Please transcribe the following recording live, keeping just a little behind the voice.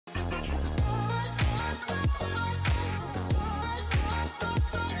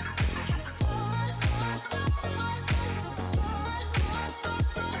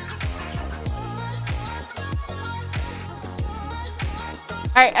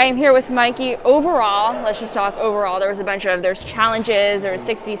All right, I'm here with Mikey. Overall, let's just talk overall. There was a bunch of, there's challenges, there was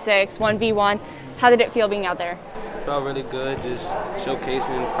 6v6, 1v1. How did it feel being out there? It felt really good, just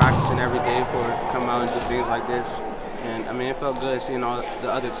showcasing, practicing every day for come out and do things like this. And I mean, it felt good seeing all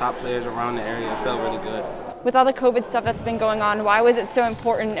the other top players around the area. It felt really good. With all the COVID stuff that's been going on, why was it so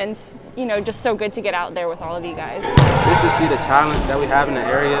important and, you know, just so good to get out there with all of you guys? Just to see the talent that we have in the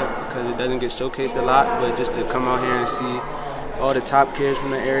area, because it doesn't get showcased a lot, but just to come out here and see all the top kids from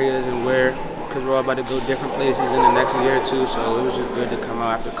the areas and where, because we're all about to go different places in the next year or two, so it was just good to come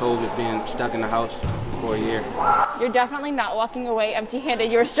out after COVID, being stuck in the house for a year. You're definitely not walking away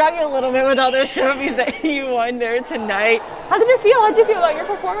empty-handed. You were struggling a little bit with all those trophies that you won there tonight. How did it feel? How did you feel about your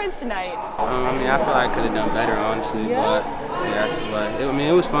performance tonight? I mean, I feel like I could have done better, honestly, but I mean,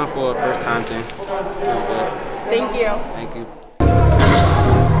 it was fun for a first-time thing. It was good. Thank you. Thank you.